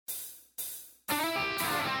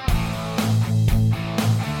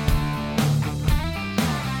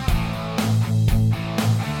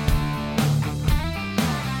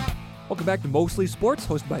Welcome back to Mostly Sports,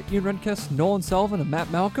 hosted by Ian Renkes, Nolan Sullivan, and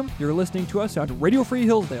Matt Malcolm. You're listening to us on Radio Free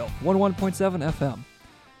Hillsdale, 101.7 FM.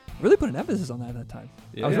 Really put an emphasis on that time.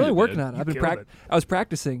 Yeah, I was really working on it. You I was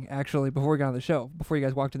practicing, actually, before we got on the show, before you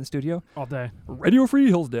guys walked in the studio. all day. Radio Free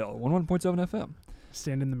Hillsdale, 101.7 FM.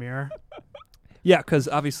 Stand in the mirror. Yeah, because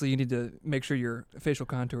obviously you need to make sure your facial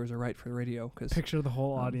contours are right for the radio. Cause, Picture the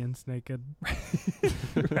whole audience naked.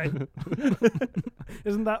 right?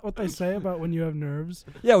 Isn't that what they say about when you have nerves?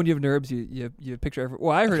 Yeah, when you have nerves, you picture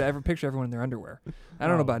I heard picture everyone in their underwear. I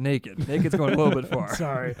don't know about naked. Naked's going a little bit far.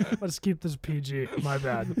 Sorry. Let's keep this PG. My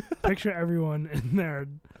bad. Picture everyone in their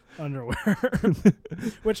underwear.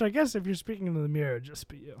 Which I guess if you're speaking into the mirror, it'd just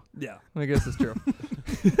be you. Yeah, I guess that's true.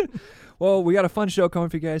 Well, we got a fun show coming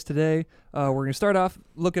for you guys today. We're going to start off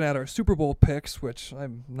looking at our Super Bowl picks, which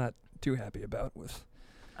I'm not too happy about with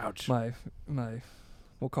Ouch. my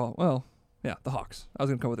we'll call the Hawks. I was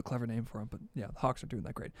going to come up with a clever name for them, but yeah, the Hawks are doing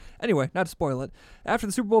that great. Anyway, not to spoil it. After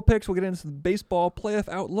the Super Bowl picks, we'll get into the baseball playoff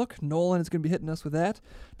outlook. Nolan is going to be hitting us with that.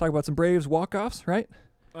 Talk about some Braves walk-offs, right?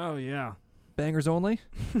 Oh, yeah. Bangers only.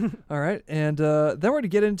 All right. And then we're going to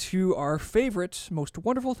get into our favorite, most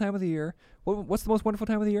wonderful time of the year. What's the most wonderful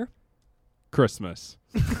time of the year? Christmas.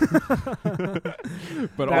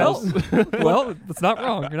 But Well, that's not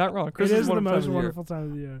wrong. You're not wrong. It Christmas is the one most time of wonderful time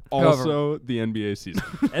of the year. also the NBA season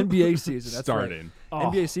the year. NBA season. That's starting.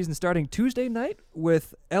 right. NBA season starting Tuesday night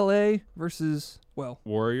with LA versus,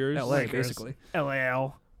 Warriors. LA, Lakers. basically.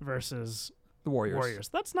 LAL versus The Warriors.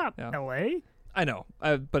 That's not Yeah. LA. I know.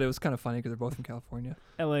 But it was kind of funny because they're both from California.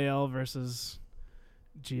 LAL versus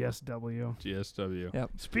GSW. GSW.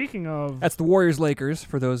 Yep. Speaking of... That's the Warriors-Lakers,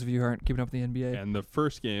 for those of you who aren't keeping up with the NBA. And the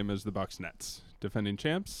first game is the Bucks Nets, defending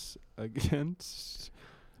champs against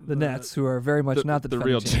The Nets, who are very much not the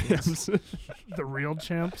real defending champions. champs. the real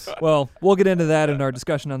champs. Well, we'll get into that in our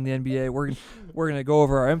discussion on the NBA. We're going to go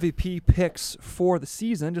over our MVP picks for the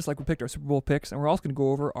season, just like we picked our Super Bowl picks, and we're also going to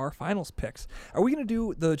go over our finals picks. Are we going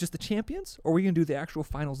to do just the champions, or are we going to do the actual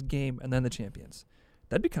finals game and then the champions?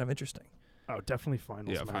 That'd be kind of interesting. Oh, definitely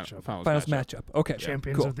finals matchup. Finals matchup. Okay.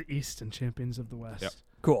 Champions cool. of the East and champions of the West. Yep.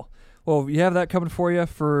 Cool. Well, we have that coming for you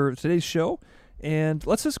for today's show. And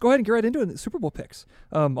let's just go ahead and get right into it, the Super Bowl picks.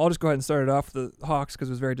 I'll just go ahead and start it off with the Hawks because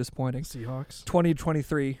it was very disappointing. Seahawks.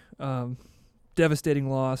 20-23, devastating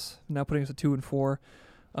loss. Now putting us at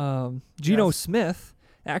 2-4. Geno Smith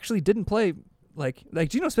actually didn't play like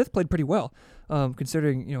Geno Smith played pretty well,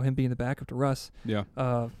 considering him being the backup to Russ. Yeah.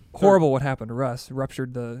 Horrible what happened to Russ.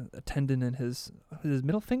 Ruptured a tendon in his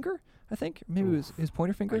middle finger, I think. Maybe it was his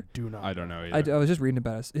pointer finger. I don't know I either. was just reading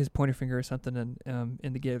about his pointer finger or something, and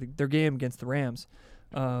in their game against the Rams,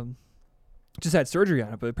 just had surgery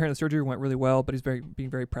on it. But apparently the surgery went really well. But he's being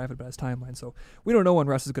very private about his timeline. So we don't know when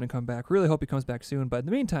Russ is going to come back. Really hope he comes back soon. But in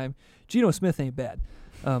the meantime, Geno Smith ain't bad.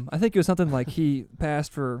 I think it was something like he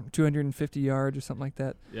passed for 250 yards or something like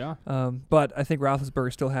that. Yeah. But I think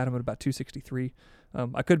Roethlisberger still had him at about 263.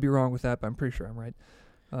 I could be wrong with that, but I'm pretty sure I'm right.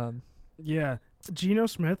 Yeah. Geno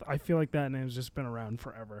Smith, I feel like that name's just been around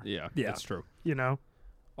forever. Yeah. Yeah. That's true.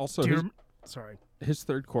 Also, Also, sorry. his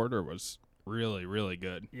third quarter was really, really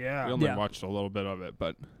good. Yeah. We only Yeah. watched a little bit of it,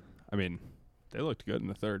 but I mean, they looked good in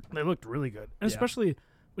the third. They looked really good. And Yeah. especially,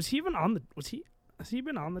 has he been on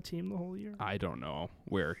the team the whole year? I don't know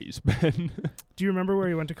where he's been. Do you remember where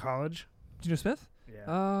he went to college? Geno Smith?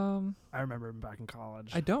 Yeah. I remember him back in college.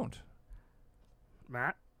 I don't.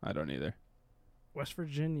 Matt? I don't either. West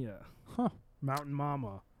Virginia. Huh. Mountain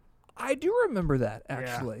Mama. I do remember that,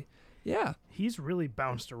 actually. Yeah. He's really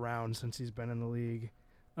bounced around since he's been in the league.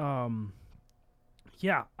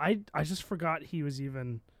 Yeah, I just forgot he was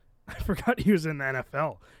even... I forgot he was in the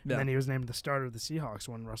NFL. Yeah. And then he was named the starter of the Seahawks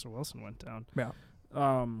when Russell Wilson went down. Yeah.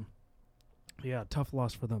 Yeah, tough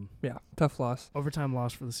loss for them. Yeah, tough loss. Overtime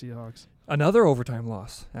loss for the Seahawks. Another overtime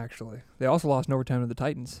loss, actually. They also lost in overtime to the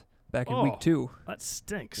Titans back in week 2. That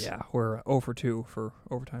stinks. Yeah, we're 0-2 for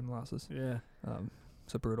overtime losses. Yeah.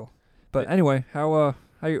 So brutal. But anyway, how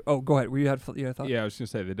you? Oh, go ahead. You had a thought? Yeah, I was gonna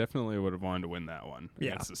say they definitely would have wanted to win that one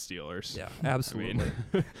against the Steelers. Yeah, absolutely.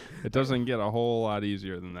 I mean, it doesn't get a whole lot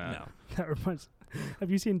easier than that. No. That reminds...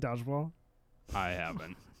 Have you seen Dodgeball? I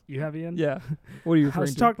haven't. You have, Ian? Yeah. What are you I referring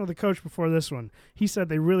was to? talking to the coach before this one. He said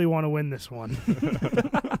they really want to win this one.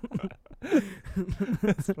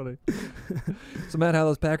 That's funny. So, Matt, how are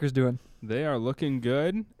those Packers doing? They are looking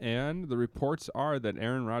good, and the reports are that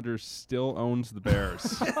Aaron Rodgers still owns the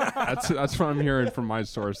Bears. That's what I'm hearing from my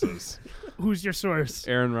sources. Who's your source?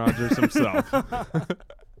 Aaron Rodgers himself.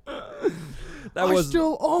 I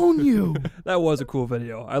still own you. That was a cool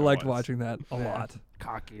video. I liked was. watching that a lot.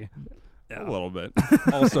 Cocky. A little bit.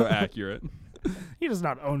 Also accurate. He does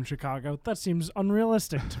not own Chicago. That seems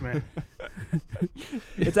unrealistic to me.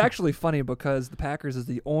 It's actually funny because the Packers is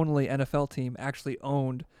the only NFL team actually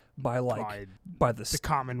owned by by The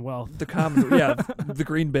Commonwealth. the the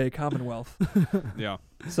Green Bay Commonwealth. Yeah,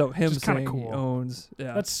 So him Which is kinda saying he cool. owns,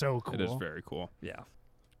 That's so cool. it is very cool. yeah.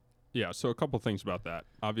 Yeah, so a couple things about that.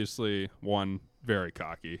 Obviously, one, very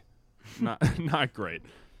cocky, not not great.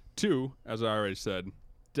 Two, as I already said,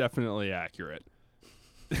 definitely accurate.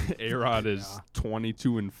 A-Rod is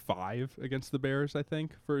 22-5 against the Bears, I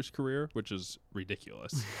think, for his career, which is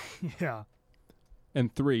ridiculous. Yeah.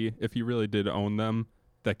 And three, if he really did own them,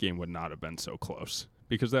 that game would not have been so close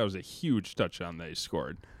because that was a huge touchdown that he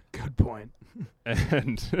scored. Good point.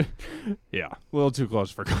 And yeah, a little too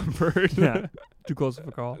close for comfort. Yeah. Too close of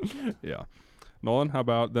a call. Yeah. Nolan, how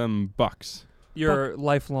about them Bucks? Your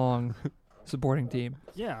lifelong supporting team.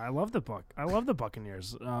 Yeah, I love the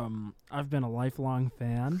Buccaneers. I've been a lifelong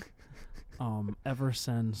fan ever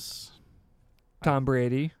since. Tom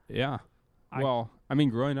Brady. Yeah. I- Well, I mean,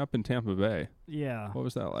 growing up in Tampa Bay, Yeah. what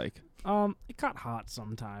was that like? It got hot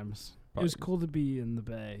sometimes. It was cool to be in the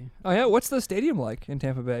Bay. Oh yeah, what's the stadium like in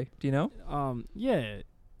Tampa Bay? Do you know? Yeah.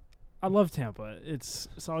 I love Tampa. It's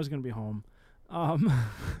always gonna be home.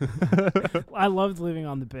 I loved living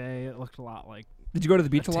on the Bay. It looked a lot like Did you go to the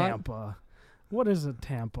beach a lot? Tampa. What is a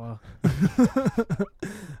Tampa?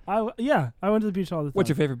 I went to the beach all the time. What's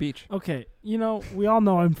your favorite beach? Okay, we all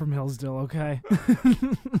know I'm from Hillsdale, okay?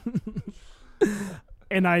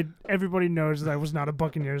 And everybody knows that I was not a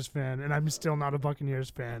Buccaneers fan, and I'm still not a Buccaneers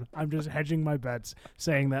fan. I'm just hedging my bets,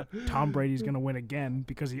 saying that Tom Brady's going to win again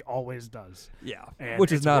because he always does. Yeah, And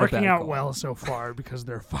which is it's not working a bad out call. well so far because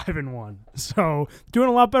they're 5-1. So doing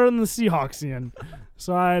a lot better than the Seahawks, Ian.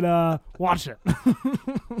 So I'd watch it.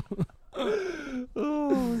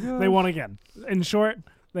 Oh god. They won again. In short,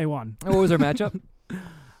 they won. What was their matchup?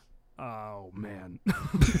 Oh man.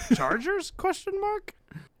 Chargers? Question mark?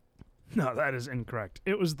 No, that is incorrect.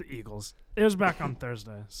 It was the Eagles. It was back on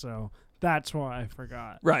Thursday, so that's why I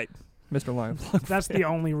forgot. Right, Mr. Lion. That's the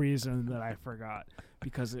only reason that I forgot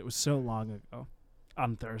because it was so long ago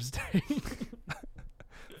on Thursday.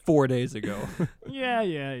 4 days ago.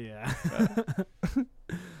 Yeah.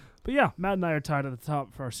 But yeah, Matt and I are tied at the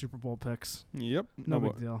top for our Super Bowl picks. Yep. No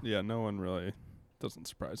big deal. Yeah, no one really doesn't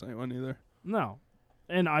surprise anyone either. No.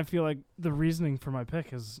 And I feel like the reasoning for my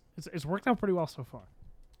pick is it's worked out pretty well so far.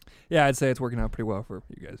 Yeah, I'd say it's working out pretty well for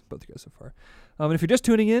you guys, both you guys so far. And if you're just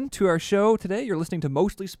tuning in to our show today, you're listening to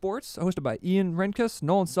Mostly Sports, hosted by Ian Renkus,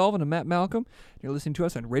 Nolan Sullivan, and Matt Malcolm. You're listening to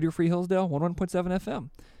us on Radio Free Hillsdale 101.7 FM.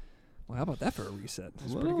 Well, how about that for a reset?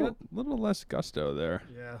 A little less gusto there.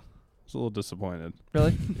 Yeah. I was a little disappointed.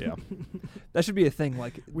 Really? Yeah. That should be a thing,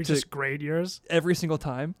 like We to just grade yours. every single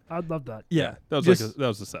time. I'd love that. Yeah, That was just that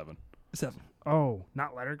was a 7. 7. Oh,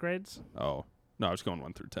 not letter grades? Oh. No, I was going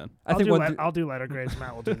 1 through 10. I think one. I'll do letter grades.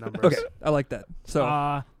 Matt will do numbers. Okay, I like that.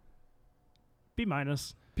 So B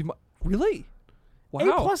minus. really, wow.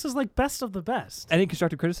 A plus is like best of the best. Any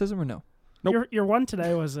constructive criticism or no? Nope. Your one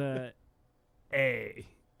today was a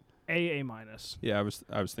A minus. Yeah,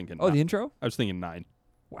 I was thinking. Oh, the 9. intro. I was thinking 9.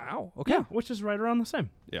 Wow. Okay. Yeah, which is right around the same.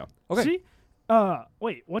 Yeah. Okay. See?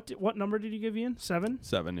 Wait, what number did you give Ian? 7?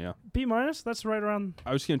 7. Yeah. B minus? That's right around.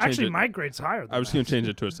 I was gonna change Actually, it. my grade's higher than I was that. gonna change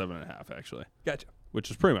it to a 7.5 actually, Gotcha. which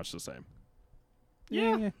is pretty much the same.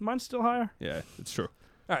 Yeah, mine's still higher. Yeah, it's true.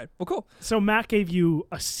 All right. Well, cool. So Matt gave you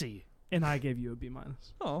a C, and I gave you a B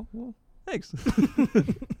minus. Oh, well, thanks.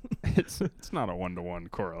 It's not a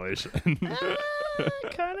 1-to-1 correlation.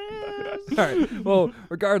 Kind of is. All right. Well,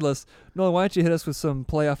 regardless, Nolan, why don't you hit us with some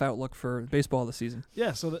playoff outlook for baseball this season?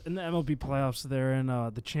 Yeah, so in the MLB playoffs, they're in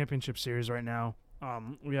the championship series right now.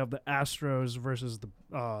 We have the Astros versus the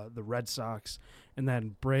Red Sox, and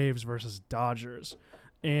then Braves versus Dodgers.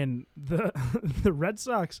 And the the Red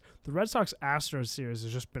Sox Astros series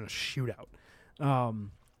has just been a shootout.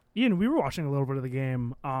 Ian, we were watching a little bit of the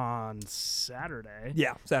game on Saturday.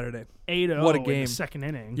 Yeah, Saturday. 8-0 What a in game. the second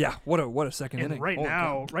inning. Yeah, what a second And inning. right Holy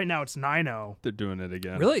now cow. it's 9-0 They're doing it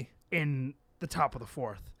again. Really? in the top of the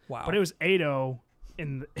fourth. Wow. But it was 8-0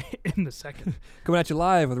 in the second. Coming at you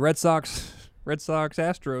live with Red Sox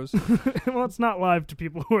Astros. Well, it's not live to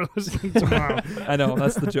people who are listening tomorrow. I know,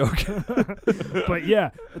 that's the joke. But yeah,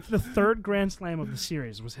 it's the third Grand Slam of the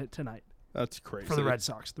series was hit tonight That's crazy. for the Red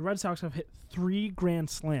Sox. The Red Sox have hit 3 Grand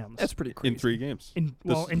Slams. That's pretty crazy. in 3 games. in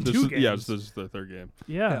This 2 is- games. Yeah, this is the third game.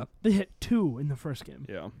 Yeah, they hit 2 in the first game.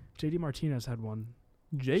 Yeah. JD Martinez had one.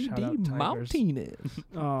 Shout J.D. out Tigers. Martinez.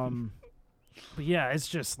 But yeah, it's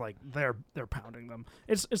just like they're pounding them.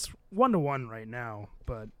 It's 1-1 right now,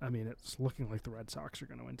 but I mean it's looking like the Red Sox are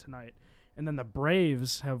going to win tonight. And then the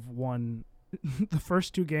Braves have won the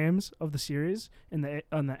first 2 games of the series on the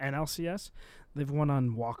NLCS, they've won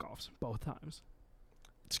on walk-offs both times.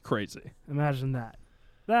 It's crazy. Imagine that.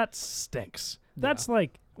 That stinks. That's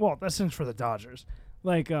like, well, that stinks for the Dodgers.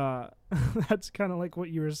 Like, that's kind of like what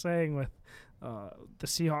you were saying with the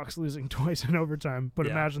Seahawks losing twice in overtime. But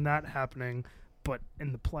imagine that happening, but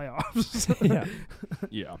in the playoffs.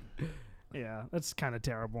 Yeah. Yeah, that's kind of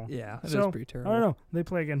terrible. Yeah, that is So, pretty terrible. I don't know. They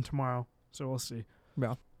play again tomorrow, so we'll see.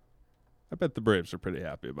 Yeah. I bet the Braves are pretty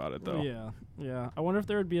happy about it, though. Yeah. I wonder if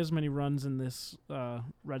there would be as many runs in this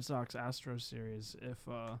Red Sox-Astros series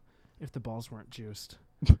if the balls weren't juiced.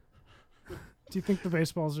 Do you think the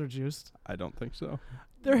baseballs are juiced? I don't think so.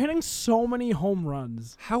 They're hitting so many home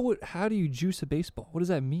runs. How do you juice a baseball? What does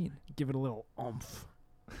that mean? Give it a little oomph.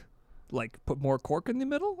 Like put more cork in the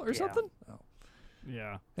middle or Yeah. something? Oh.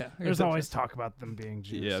 Yeah. Yeah. I guess There's that's always just- talk about them being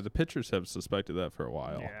juiced. Yeah, the pitchers have suspected that for a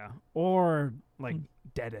while. Yeah. Or, like,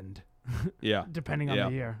 deadened, Yeah. depending on Yeah.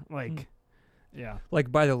 the year. Like, yeah,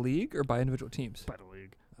 like by the league or by individual teams? by the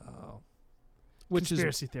league. Oh. Which is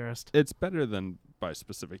Conspiracy theorist. it's better than by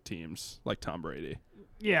specific teams like Tom Brady.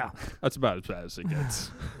 Yeah. That's about as bad as it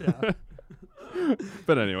gets. Yeah.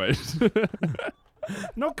 But anyways,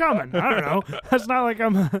 No comment. I don't know. That's not like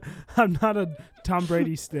I'm not a Tom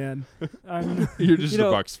Brady stan. I'm you're just You a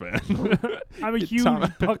know- Bucks fan. I'm a huge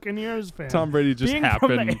Tom- Buccaneers fan. Tom Brady just Being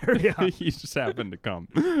from the happened. area. He just happened to come.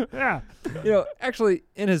 Yeah. Actually,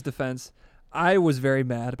 in his defense, I was very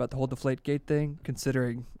mad about the whole Deflategate thing,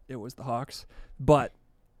 considering it was the Hawks. But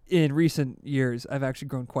in recent years, I've actually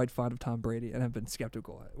grown quite fond of Tom Brady, and I've been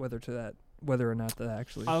skeptical whether or not that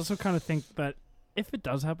actually. I also kind of think that if it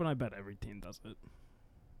does happen, I bet every team does it.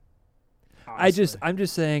 Honestly. I'm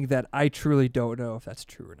just saying that I truly don't know if that's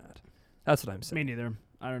true or not. That's what I'm Me saying. neither.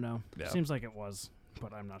 I don't know. Yeah. Seems like it was,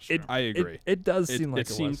 but I'm not sure. I agree. It does It, seem like it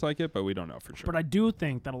it seems was. like it, but we don't know for sure. But I do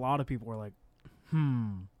think that a lot of people were like,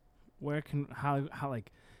 where can how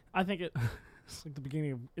like I think it's like the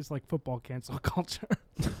beginning of it's like football cancel culture.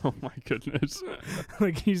 Oh my goodness.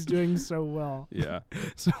 Like he's doing so well. Yeah.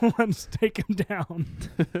 So let's take him down.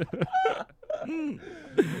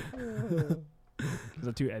 Is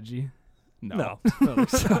that too edgy? No. No.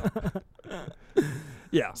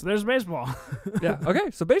 Yeah. So there's baseball. Yeah.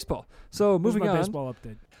 Okay. So baseball. So This is moving my on. baseball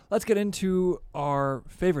update. Let's get into our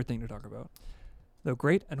favorite thing to talk about: the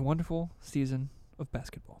great and wonderful season of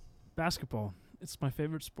basketball. Basketball. It's my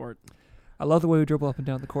favorite sport. I love the way we dribble up and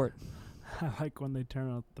down the court. I like when they turn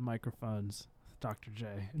on the microphones. Dr. J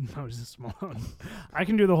and Moses Malone. I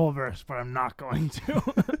can do the whole verse, but I'm not going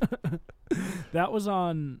to. That was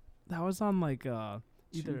on like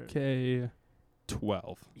either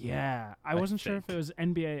 2K12. yeah. I I wasn't sure if think. it was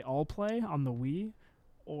NBA All Play on the Wii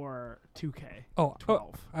or 2K12.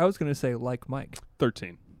 Oh, I was gonna say like Mike.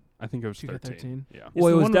 13. I think it was 2K13. 13. Yeah. It's Well,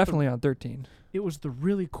 the it was one with the- definitely on 13. It was the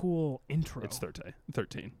really cool intro. It's 13.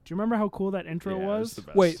 13. Do you remember how cool that intro Yeah, it was? the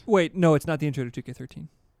best. Wait, no, it's not the intro to 2K13.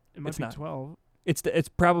 It might it's be not. 12. It's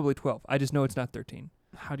probably 12. I just know it's not 13.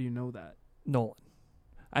 How do you know that? Nolan.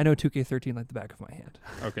 I know 2K13 like the back of my hand.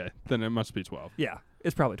 Okay. Then it must be 12. Yeah,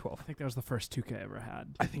 it's probably 12. I think that was the first 2K I ever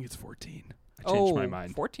had. I think it's 14. I changed my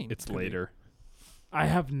mind. 14. It's Could be. later. I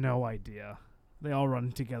have no idea. They all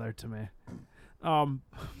run together to me.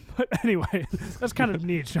 But anyway, that's kind of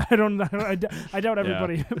niche. I doubt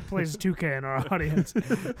everybody plays 2K in our audience.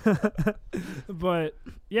 But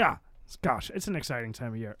yeah, gosh, it's an exciting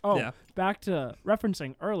time of year. Oh, Yeah. back to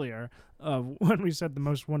referencing earlier when we said the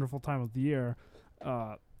most wonderful time of the year,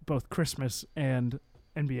 both Christmas and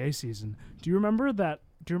NBA season. Do you remember that?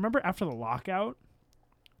 Do you remember after the lockout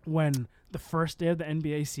when the first day of the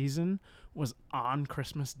NBA season was on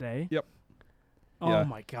Christmas Day? Yep. Oh Yeah,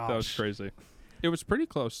 my gosh. That was crazy. It was pretty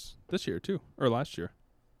close this year, too. Or last year.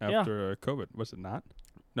 Yeah. After COVID. Was it not?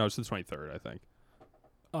 No, it's the 23rd, I think.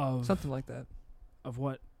 Of Something like that. of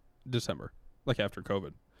what? December. Like after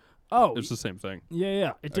COVID. Oh, It's the same thing.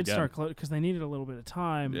 yeah. It did Again. start close because they needed a little bit of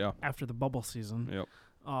time Yeah. after the bubble season. Yep.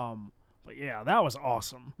 But yeah, that was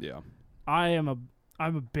awesome. Yeah. I'm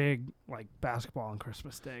a big like basketball on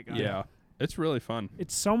Christmas Day guy. Yeah. It's really fun.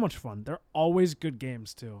 It's so much fun. They're always good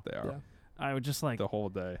games too. They are. Yeah. I would just like The whole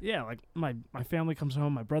day. yeah, like my family comes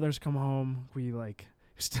home, my brothers come home, we like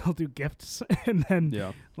still do gifts and then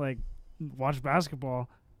Yeah. like watch basketball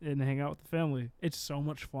and hang out with the family. It's so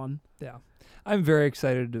much fun. Yeah. I'm very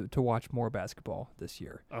excited to watch more basketball this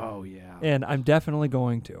year. Oh yeah. And I'm definitely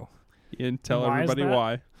going to. You can tell Why is everybody that?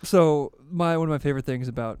 why. So one of my favorite things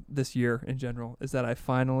about this year in general is that I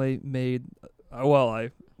finally made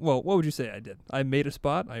what would you say I did? I made a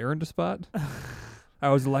spot. I earned a spot. I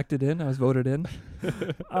was elected in. I was voted in.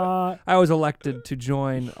 I was elected to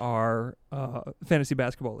join our fantasy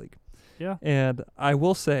basketball league. Yeah. And I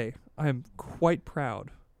will say I am quite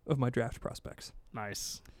proud of my draft prospects.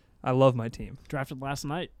 Nice. I love my team. Drafted last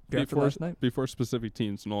night. Drafted last night. Before specific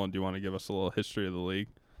teams, Nolan, do you want to give us a little history of the league?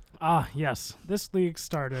 Yes. This league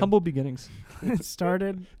started. Humble beginnings. It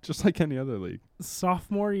started Just like any other league.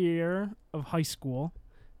 sophomore year of high school.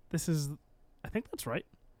 I think that's right.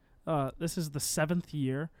 This is the 7th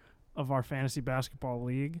year of our fantasy basketball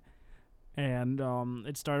league. And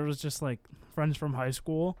it started as just like friends from high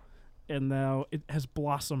school. And now it has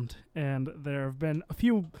blossomed. And there have been a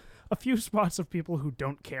few spots of people who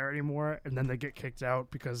don't care anymore. And then they get kicked out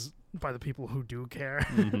by the people who do care.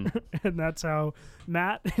 Mhm. And that's how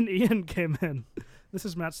Matt and Ian came in. This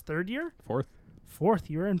is Matt's 3rd year? Fourth, 4th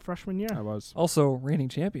year in freshman year. I was. Also reigning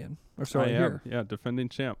champion. Or sorry, I am. here. Yeah, defending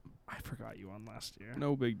champ. I forgot you won last year.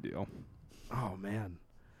 No big deal. Oh, man.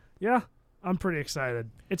 Yeah, I'm pretty excited.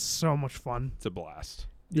 It's so much fun. It's a blast.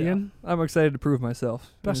 Yeah. Ian, I'm excited to prove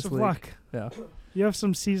myself. in best this of league. luck. Yeah. You have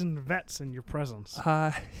some seasoned vets in your presence.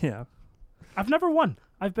 Yeah. I've never won.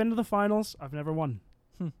 I've been to the finals. I've never won.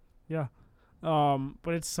 Hmm. Yeah.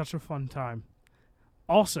 But it's such a fun time.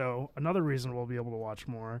 Also, another reason we'll be able to watch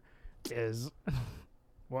more is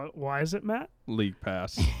why is it, Matt? League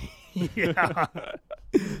pass. Yeah.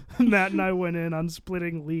 Matt and I went in on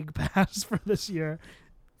splitting league pass for this year.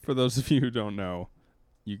 For those of you who don't know,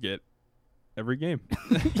 you get every game.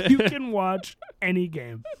 You can watch any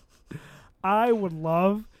game. I would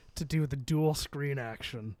love to do the dual screen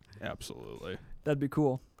action. Absolutely. That'd be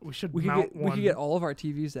cool. We should We mount one. could get all of our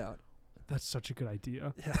TVs out. That's such a good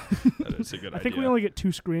idea. That is a good I idea. think we only get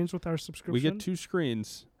 2 screens with our subscription. We get 2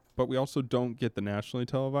 screens, but we also don't get the nationally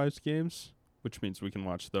televised games, which means we can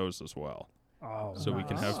watch those as well. Oh, So we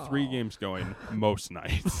can nice. have 3 games going most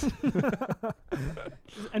nights.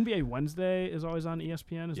 NBA Wednesday is always on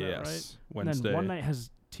ESPN. Is that right? Yes. And Wednesday. then one night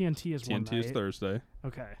has TNT as one TNT night. is Thursday.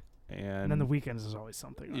 Okay. And And then the weekends is always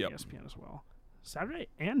something on Yep. ESPN as well. Saturday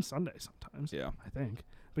and Sunday sometimes. yeah. I think.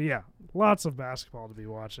 But yeah, lots of basketball to be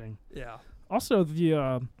watching. Yeah. Also,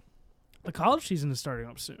 the college season is starting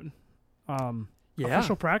up soon. Yeah.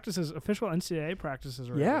 Official NCAA practices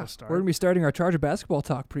are ready Yeah. to start. We're going to be starting our Charger basketball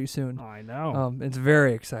talk pretty soon. I know. It's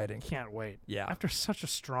very exciting. Can't wait. Yeah. After such a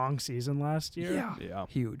strong season last year, Yeah. Yeah.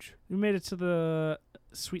 Huge. we made it to the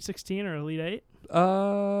Sweet 16 or Elite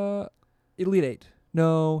 8. Elite 8.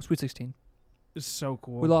 No, Sweet 16. It's so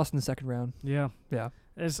cool. We lost in the second round. Yeah. Yeah.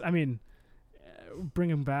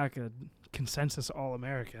 Bringing back a consensus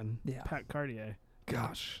All-American, Yeah. Pat Cartier.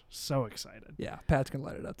 Gosh, so excited. Yeah. Pat's going to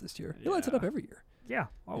light it up this year. He lights it up Yeah. every year. Yeah,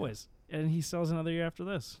 always. And he sells another year after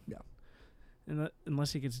this. Yeah.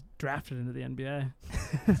 Unless he gets drafted into the NBA.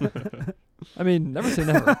 I mean, never say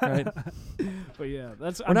never, right? But yeah,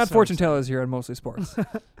 We're not fortune tellers here on Mostly Sports.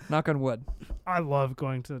 Knock on wood. I love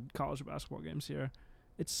going to college basketball games here.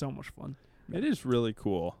 It's so much fun. It is really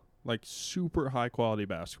cool. Like super high quality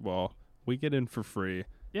basketball. We get in for free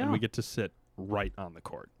Yeah. and we get to sit right on the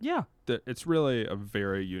court. Yeah. It's really a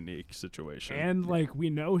very unique situation. And we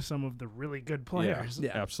know some of the really good players.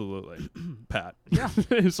 Yeah. Absolutely. Pat Yeah.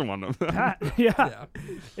 is one of them. Pat, yeah. Yeah.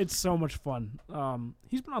 It's so much fun.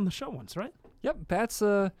 He's been on the show once, right? Yep. Pat's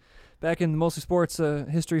back in the Mostly Sports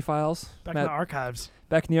history files. Back in the archives.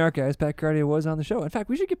 Back in the archives. Pat Cartier was on the show. In fact,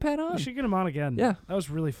 we should get Pat on. We should get him on again. Yeah. That was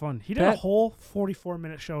really fun. He did a Pat- whole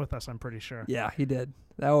 44-minute show with us, I'm pretty sure. Yeah, he did.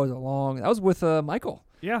 That was with Michael.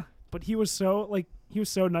 Yeah. But he was so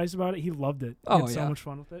nice about it. He loved it. He Oh, had so yeah. much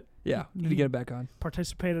fun with it. Yeah, need to get him back on.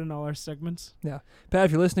 Participated in all our segments. Pat,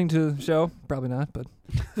 if you're listening to the show, probably not, but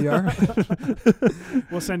if you are,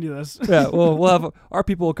 We'll send you this. yeah, we'll have our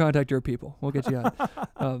people will contact your people. We'll get you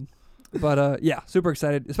on. But yeah, super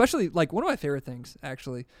excited. Especially one of my favorite things,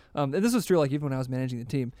 actually, and this was true even when I was managing the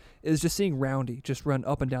team, is just seeing Roundy just run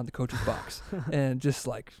up and down the coach's box, and just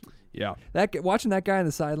Yeah. watching that guy on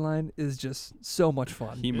the sideline is just so much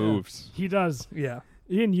fun. He moves. He does. Yeah.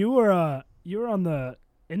 Ian, you were on the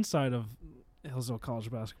inside of Hillsville College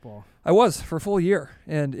basketball. I was for a full year,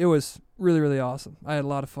 and it was really, really awesome. I had a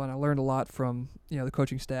lot of fun. I learned a lot from the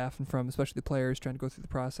coaching staff and from especially the players trying to go through the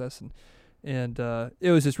process, and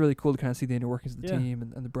it was just really cool to kind of see the inner workings of the Yeah. team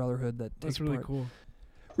and the brotherhood that takes That's really part. cool.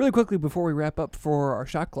 Really quickly before we wrap up for our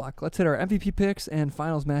shot clock, let's hit our MVP picks and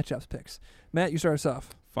finals matchups picks. Matt, you start us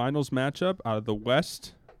off. Finals matchup out of the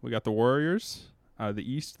West, we got the Warriors. Out of the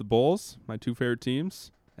East, the Bulls, my 2 favorite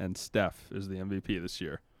teams, and Steph is the MVP this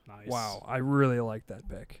year. Nice. Wow, I really like that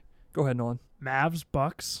pick. Go ahead, Nolan. Mavs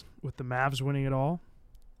Bucks, with the Mavs winning it all,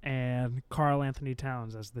 and Karl Anthony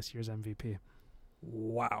Towns as this year's MVP.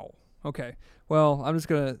 Wow. Okay. Well, I'm just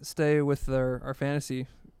going to stay with our fantasy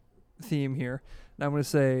theme here. And I'm going to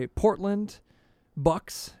say Portland,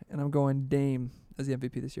 Bucks, and I'm going Dame as the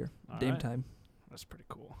MVP this year. All Dame right. time. That's pretty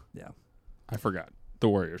cool. Yeah. I forgot. The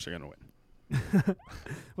Warriors are going to win.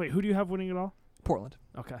 Wait, who do you have winning it all? Portland.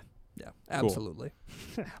 Okay. Yeah, absolutely.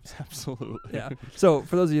 Absolutely. Yeah. So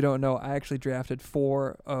for those of you who don't know, I actually drafted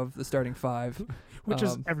 4 of the starting 5. Which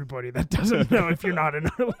is everybody that doesn't know if you're not in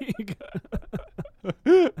our league.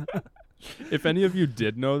 If any of you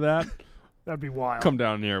did know that, That'd be wild. come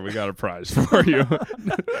down here. We got a prize for you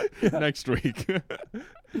next week.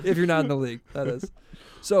 If you're not in the league, that is.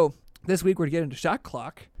 So this week we're going to get into Shot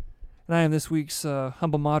Clock. And I am this week's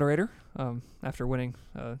humble moderator after winning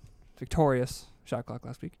victorious Shot Clock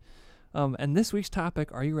last week. And this week's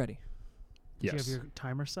topic, are you ready? Do you have Yes. your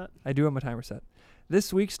timer set? I do have my timer set.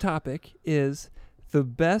 This week's topic is the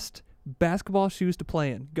best basketball shoes to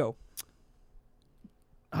play in. Go.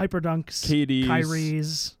 Hyperdunks, KD's,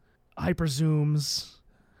 Kyrie's, Hyper Zooms.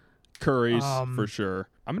 Curry's for sure.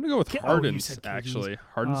 I'm going to go with you Harden's, said KD's. actually.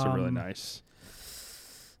 Harden's are really nice.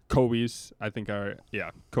 Kobe's, I think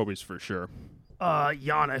Kobe's for sure.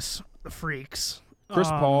 Giannis, the Freaks. Chris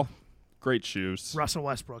Paul, great shoes. Russell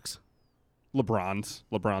Westbrook's.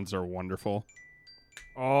 LeBron's are wonderful.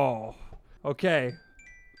 Oh, okay.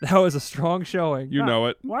 That was a strong showing. You know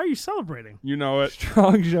it. Why are you celebrating? You know it.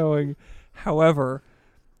 Strong showing. However,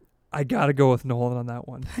 I got to go with Nolan on that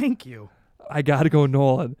one. Thank you. I got to go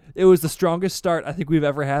Nolan. It was the strongest start I think we've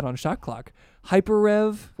ever had on Shot Clock. Hyper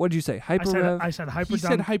Rev. What did you say? Hyper Rev. I said Hyper He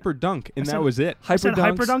said hyper dunk, and I that said- was it. Hyper said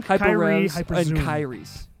Dunks, Hyperdunk, Hyper Kyrie, Revs, Hyper and Zoom.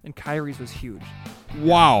 Kyrie's. And Kyrie's was huge.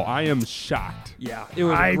 Wow, I am shocked. Yeah, it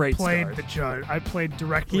was a I great played start. the judge. I played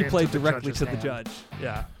directly. He into played the directly judge's to the hand. judge.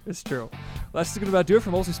 Yeah, it's true. Well, that's going to about do it for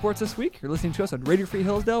Mostly Sports this week. You're listening to us on Radio Free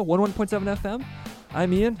Hillsdale, 101.7 FM.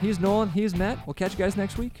 I'm Ian. He's Nolan. He's Matt. We'll catch you guys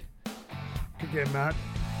next week. Good game, Matt.